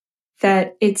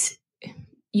 that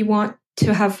you want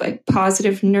to have like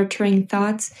positive, nurturing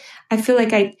thoughts. I feel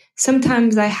like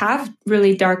sometimes I have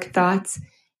really dark thoughts,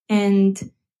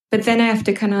 but then I have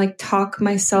to kind of like talk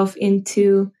myself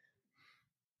into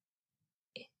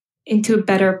a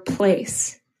better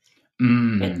place.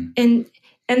 And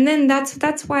then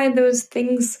that's why those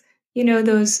things,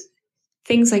 those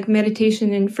things like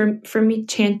meditation and for me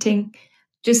chanting,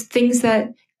 just things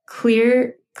that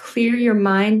clear your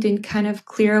mind and kind of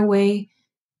clear away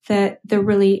the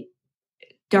really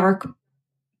dark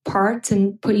parts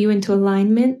and put you into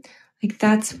alignment. Like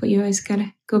that's what you always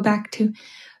gotta go back to.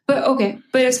 But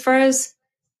as far as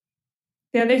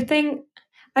the other thing,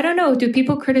 I don't know. Do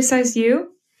people criticize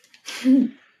you?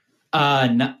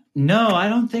 No, I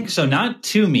don't think so. Not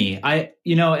to me.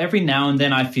 Every now and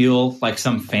then I feel like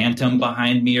some phantom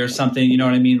behind me or something. You know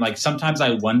what I mean? Like sometimes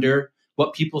I wonder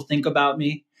what people think about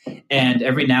me. And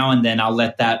every now and then I'll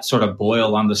let that sort of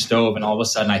boil on the stove. And all of a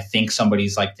sudden I think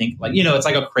somebody's it's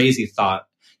like a crazy thought,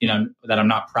 that I'm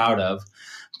not proud of.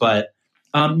 But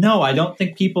no, I don't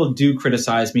think people do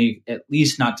criticize me, at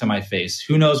least not to my face.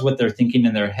 Who knows what they're thinking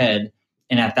in their head?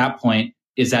 And at that point,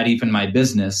 is that even my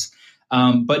business?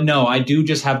 But no, I do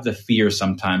just have the fear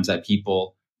sometimes that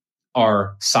people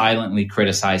are silently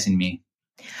criticizing me.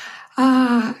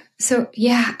 So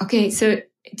yeah. Okay. So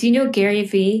do you know Gary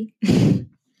Vee?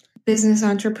 Business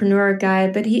entrepreneur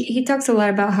guy, but he talks a lot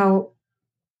about how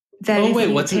that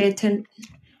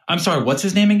I'm sorry, what's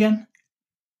his name again?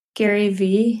 Gary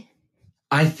Vee.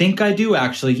 I think I do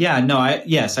actually. Yeah, no,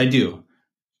 yes, I do.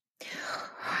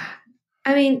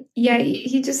 I mean, yeah,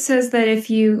 he just says that if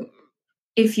you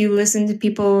listen to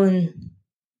people and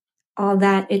all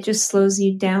that, it just slows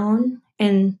you down,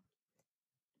 and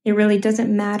it really doesn't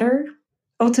matter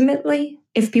ultimately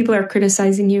if people are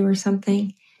criticizing you or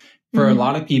something. For a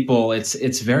lot of people,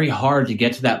 it's very hard to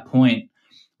get to that point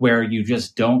where you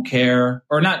just don't care,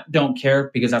 or not don't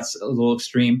care because that's a little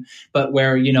extreme, but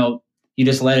where, you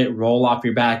just let it roll off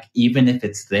your back, even if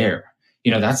it's there.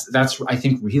 That's I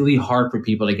think really hard for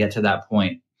people to get to that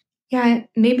point. Yeah,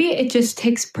 maybe it just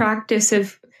takes practice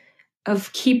of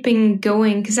keeping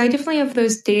going, because I definitely have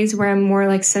those days where I'm more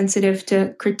like sensitive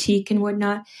to critique and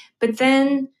whatnot. But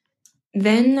then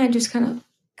I just kind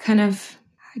of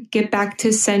get back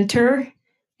to center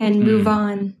and move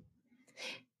on.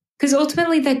 Because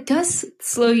ultimately that does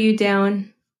slow you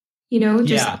down,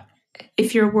 just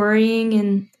if you're worrying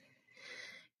and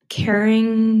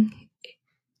caring,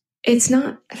 it's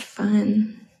not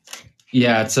fun.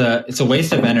 Yeah, it's a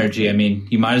waste of energy. I mean,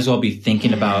 you might as well be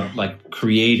thinking about like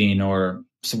creating or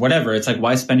whatever. It's like,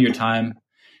 why spend your time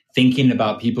thinking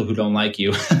about people who don't like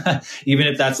you, even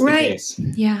if that's the case.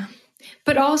 Yeah.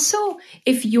 But also,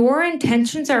 if your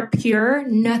intentions are pure,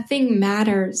 nothing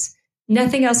matters.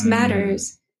 Nothing else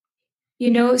matters.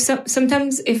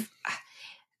 Sometimes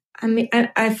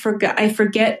I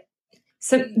forget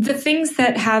some the things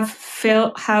that have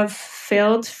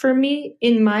failed for me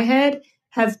in my head.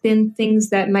 have been things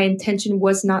that my intention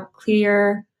was not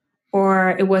clear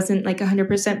or it wasn't like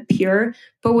 100% pure.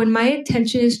 But when my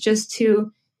intention is just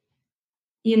to,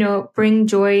 bring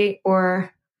joy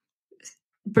or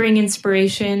bring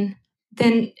inspiration,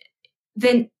 then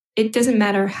it doesn't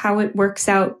matter how it works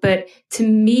out. But to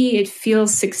me, it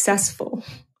feels successful.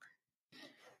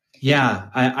 Yeah,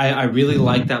 I really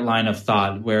like that line of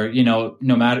thought where, no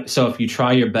matter, so if you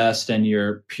try your best and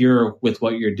you're pure with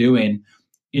what you're doing,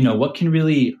 what can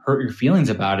really hurt your feelings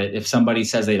about it? If somebody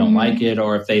says they don't like it,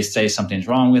 or if they say something's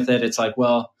wrong with it, it's like,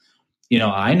 well,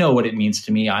 I know what it means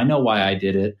to me. I know why I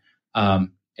did it.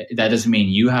 That doesn't mean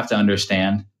you have to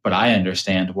understand, but I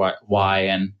understand why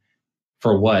and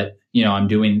for what, I'm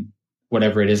doing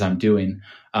whatever it is I'm doing.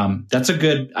 I think that's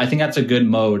a good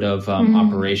mode of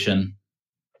operation.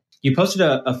 You posted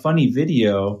a funny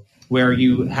video where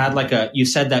you had you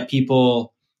said that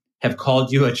people have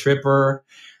called you a tripper,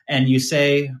 and you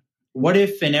say, what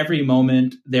if in every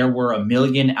moment there were a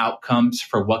million outcomes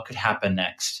for what could happen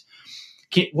next?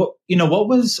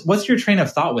 What's your train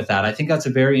of thought with that? I think that's a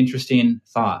very interesting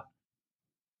thought.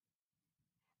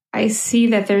 I see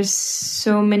that there's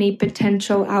so many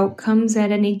potential outcomes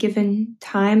at any given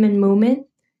time and moment.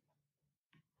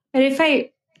 But if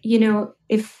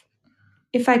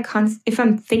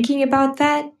I'm thinking about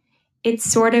that, it's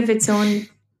sort of its own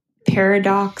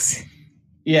paradox.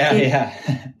 Yeah.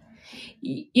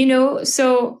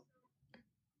 So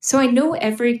I know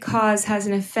every cause has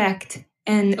an effect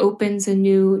and opens a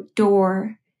new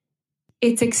door.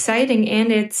 It's exciting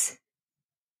and it's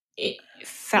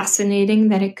fascinating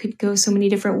that it could go so many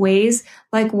different ways.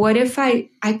 Like, what if I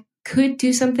could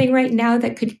do something right now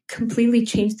that could completely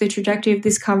change the trajectory of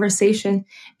this conversation,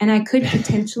 and I could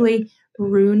potentially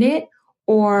ruin it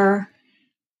or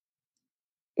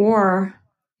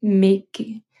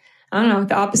make, I don't know,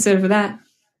 the opposite of that.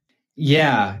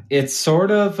 Yeah, it's sort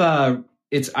of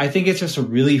I think it's just a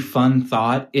really fun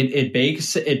thought. It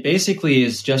basically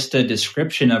is just a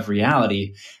description of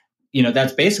reality.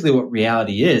 That's basically what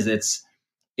reality is.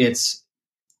 It's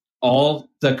all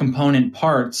the component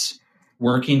parts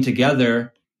working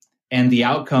together and the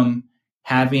outcome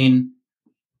having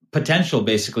potential.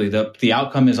 Basically, the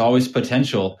outcome is always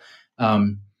potential.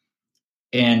 And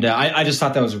I just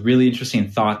thought that was a really interesting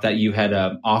thought that you had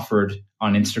offered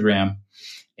on Instagram.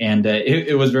 And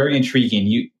it was very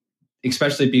intriguing.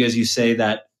 Especially because you say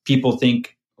that people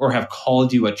think or have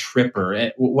called you a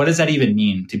tripper. What does that even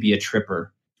mean, to be a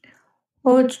tripper?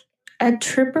 Well, a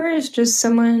tripper is just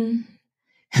someone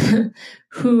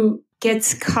who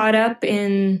gets caught up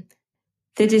in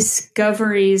the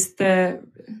discoveries, the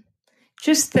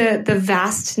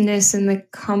vastness and the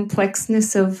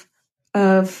complexness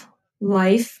of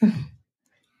life,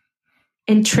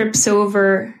 and trips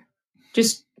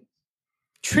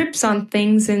on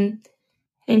things and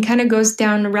kind of goes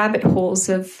down rabbit holes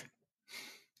of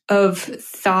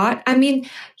thought. I mean,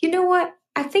 you know what?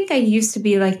 I think I used to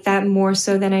be like that more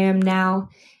so than I am now,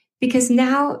 because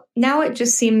now it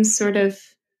just seems sort of,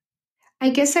 I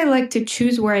guess I like to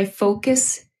choose where I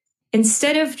focus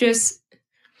instead of just,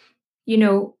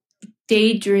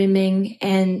 daydreaming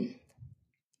and.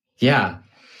 Yeah.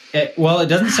 Well, it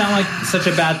doesn't sound like such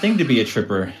a bad thing to be a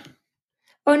tripper.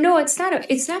 Oh no, it's not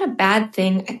a bad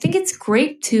thing. I think it's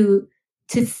great to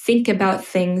think about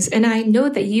things. And I know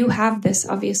that you have this,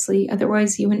 obviously.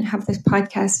 Otherwise, you wouldn't have this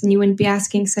podcast and you wouldn't be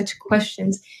asking such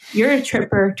questions. You're a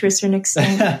tripper to a certain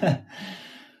extent.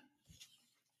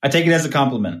 I take it as a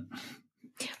compliment.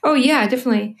 Oh, yeah,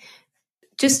 definitely.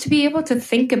 Just to be able to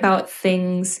think about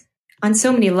things on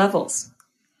so many levels.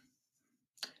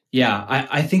 Yeah,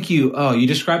 I think you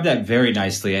described that very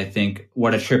nicely. I think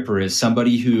what a tripper is,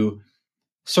 somebody who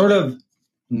sort of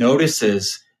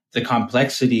notices the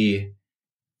complexity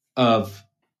of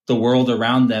the world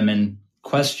around them and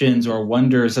questions or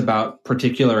wonders about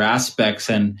particular aspects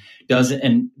and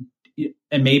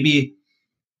maybe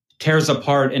tears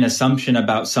apart an assumption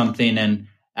about something and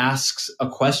asks a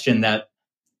question that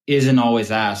isn't always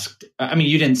asked. I mean,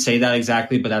 you didn't say that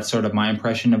exactly, but that's sort of my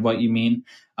impression of what you mean.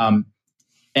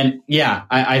 And yeah,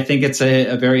 I think it's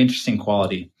a very interesting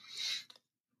quality.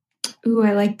 Ooh,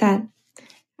 I like that.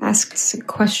 Asks a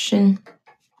question.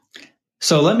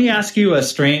 So let me ask you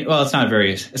it's not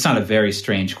a very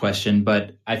strange question,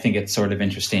 but I think it's sort of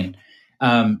interesting.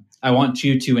 I want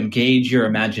you to engage your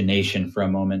imagination for a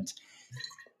moment.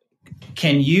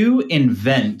 Can you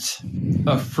invent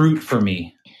a fruit for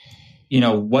me?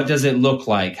 What does it look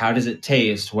like? How does it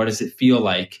taste? What does it feel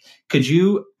like? Could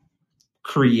you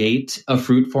create a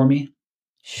fruit for me?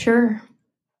 Sure.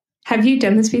 Have you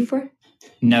done this before?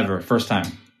 Never. First time.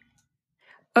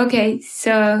 Okay,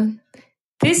 so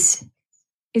this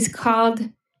is called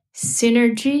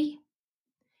Synergy.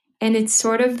 And it's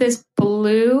sort of this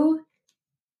blue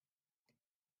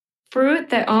fruit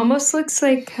that almost looks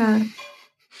like,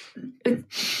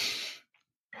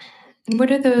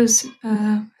 what are those?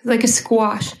 Like a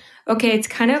squash. Okay, it's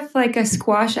kind of like a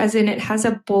squash, as in it has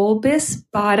a bulbous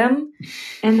bottom,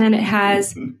 and then it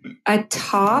has a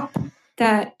top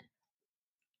that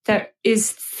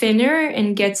is thinner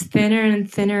and gets thinner and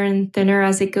thinner and thinner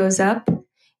as it goes up.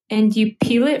 And you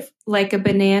peel it like a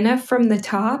banana from the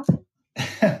top.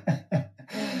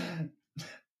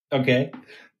 Okay.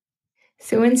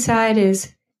 So inside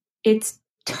it's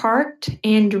tart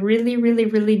and really, really,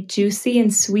 really juicy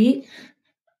and sweet.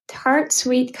 Tart,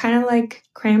 sweet, kind of like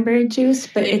cranberry juice,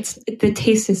 but the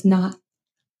taste is not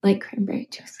like cranberry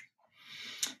juice.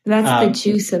 That's the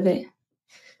juice of it.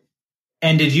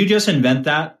 And did you just invent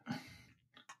that?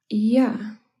 Yeah.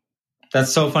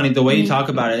 That's so funny. The way you talk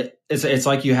about it, it's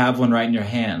like you have one right in your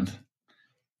hand.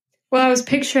 Well, I was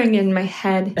picturing it in my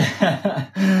head.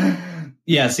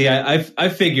 Yeah, see, I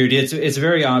figured it's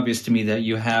very obvious to me that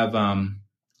you have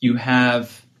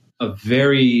a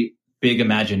very big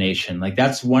imagination. Like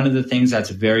that's one of the things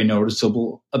that's very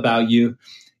noticeable about you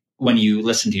when you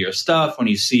listen to your stuff, when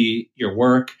you see your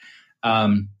work.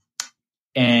 And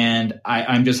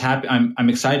I'm just happy. I'm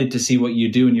excited to see what you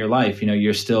do in your life. You know,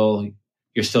 you're still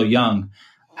young.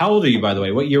 How old are you, by the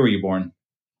way? What year were you born?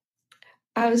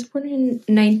 I was born in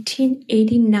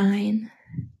 1989.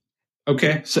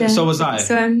 Okay, so was I.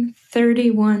 So I'm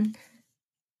 31.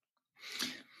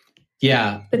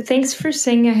 Yeah. But thanks for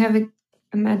saying I have an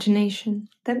imagination.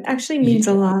 That actually means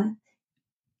a lot.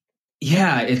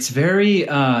 Yeah, it's very,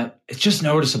 it's just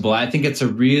noticeable. I think it's a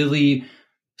really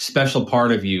special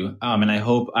part of you. And I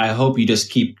hope you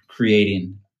just keep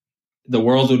creating. The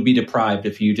world would be deprived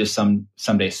if you just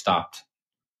someday stopped.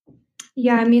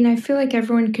 Yeah, I mean, I feel like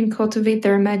everyone can cultivate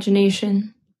their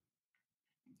imagination.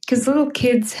 Because little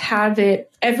kids have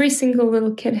it. Every single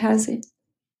little kid has it.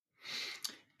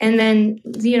 And then,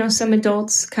 some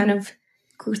adults kind of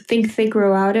think they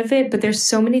grow out of it, but there's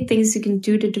so many things you can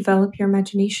do to develop your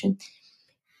imagination.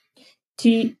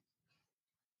 Do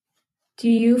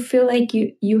you feel like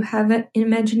you have an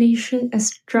imagination, a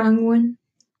strong one?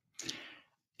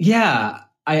 Yeah,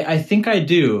 I think I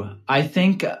do. I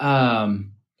think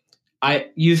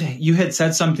you had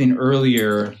said something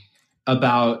earlier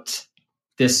about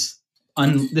this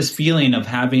feeling of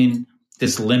having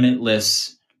this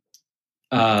limitless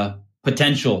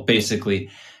potential. Basically,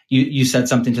 you said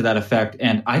something to that effect,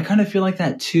 and I kind of feel like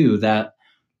that too. That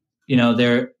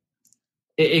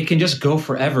it can just go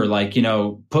forever. Like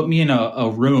put me in a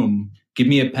room, give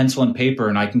me a pencil and paper,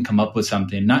 and I can come up with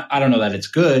something. I don't know that it's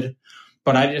good,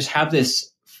 but I just have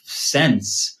this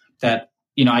sense that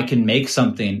I can make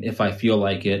something if I feel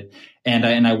like it,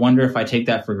 and I wonder if I take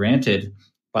that for granted.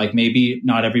 Like maybe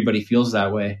not everybody feels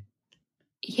that way.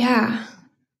 Yeah.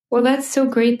 Well, that's so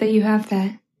great that you have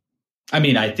that. I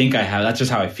mean, I think I have. That's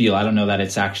just how I feel. I don't know that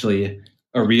it's actually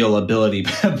a real ability,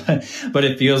 but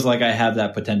it feels like I have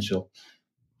that potential.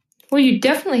 Well, you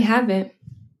definitely have it.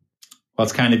 Well,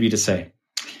 it's kind of you to say.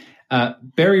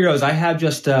 Barrie Rose, I have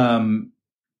just 2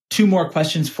 more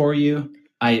questions for you.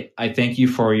 I thank you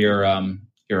for your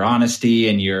honesty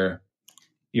and your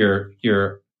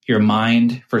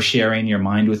mind, for sharing your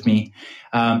mind with me.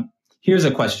 Here's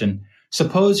a question.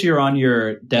 Suppose you're on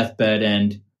your deathbed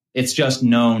and it's just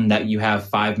known that you have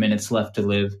 5 minutes left to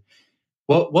live.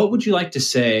 What would you like to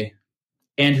say,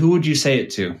 and who would you say it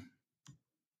to?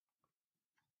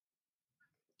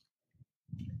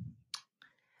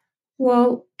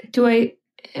 Well,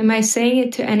 am I saying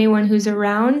it to anyone who's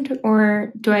around,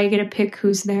 or do I get to pick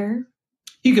who's there?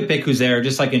 You could pick who's there,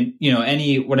 just like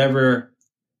any whatever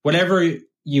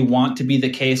you want to be the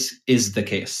case is the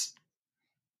case.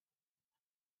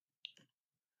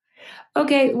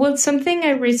 Okay, well, something I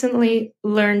recently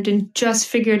learned and just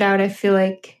figured out, I feel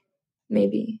like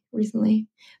maybe recently,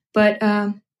 but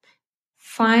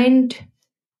find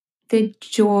the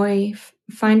joy,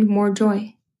 find more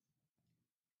joy,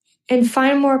 and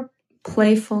find more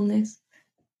playfulness.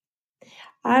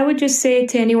 I would just say it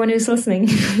to anyone who's listening.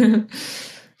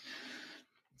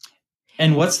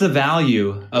 And what's the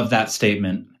value of that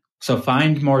statement? So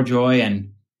find more joy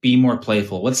and be more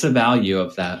playful. What's the value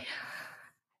of that?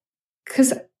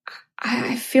 Because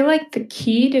I feel like the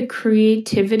key to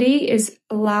creativity is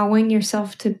allowing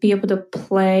yourself to be able to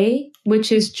play,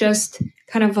 which is just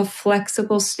kind of a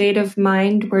flexible state of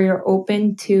mind where you're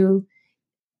open to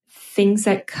things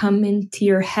that come into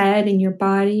your head and your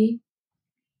body.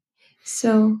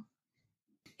 So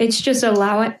it's just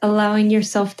allowing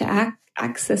yourself to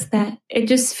access that. It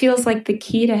just feels like the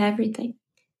key to everything.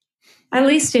 At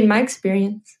least in my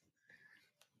experience.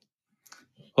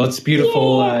 Well, it's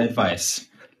beautiful advice.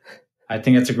 I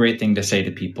think that's a great thing to say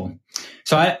to people.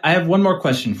 So I have one more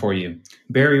question for you.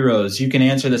 Barrie Rose, you can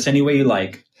answer this any way you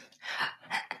like.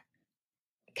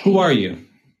 Okay. Who are you?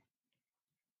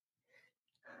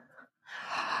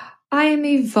 I am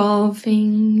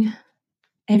evolving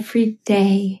every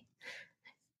day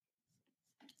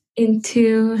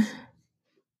into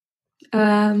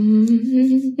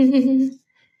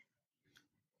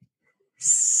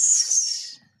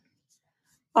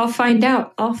I'll find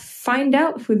out. I'll find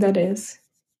out who that is.